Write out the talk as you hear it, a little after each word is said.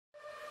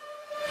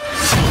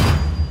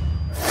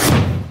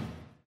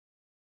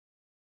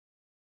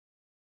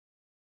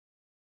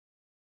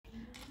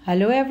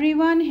Hello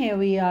everyone, here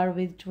we are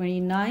with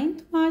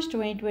 29th March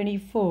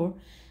 2024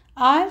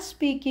 IELTS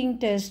Speaking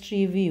Test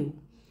Review.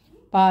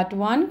 Part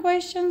 1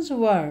 questions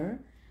were: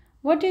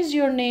 what is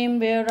your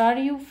name? Where are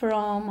you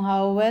from?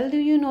 How well do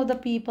you know the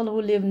people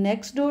who live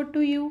next door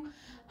to you?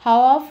 How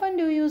often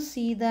do you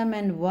see them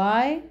and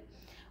why?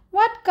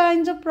 What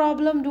kinds of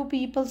problems do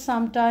people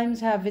sometimes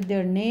have with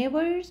their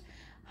neighbors?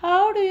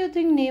 How do you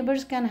think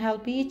neighbors can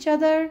help each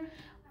other?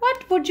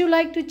 What would you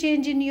like to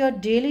change in your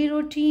daily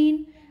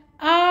routine?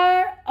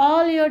 Are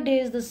all your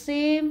days the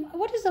same?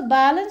 What is the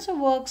balance of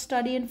work,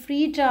 study, and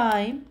free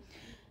time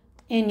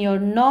in your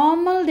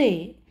normal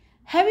day?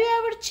 Have you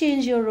ever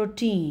changed your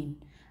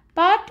routine?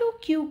 Part 2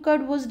 Q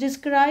card was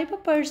describe a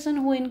person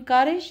who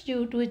encouraged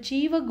you to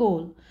achieve a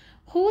goal.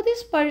 Who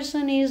this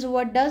person is,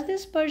 what does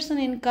this person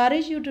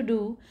encourage you to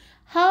do,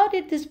 how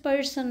did this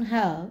person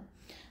help?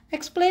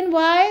 Explain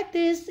why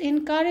this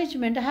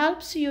encouragement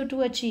helps you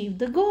to achieve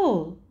the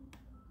goal.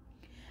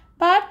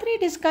 Part 3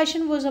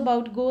 discussion was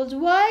about goals.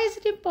 Why is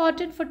it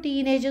important for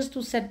teenagers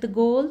to set the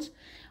goals?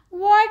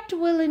 What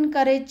will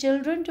encourage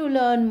children to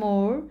learn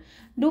more?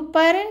 Do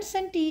parents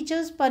and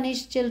teachers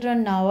punish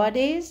children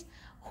nowadays?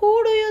 Who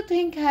do you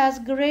think has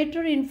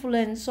greater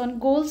influence on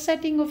goal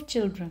setting of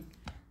children?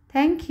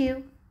 Thank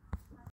you.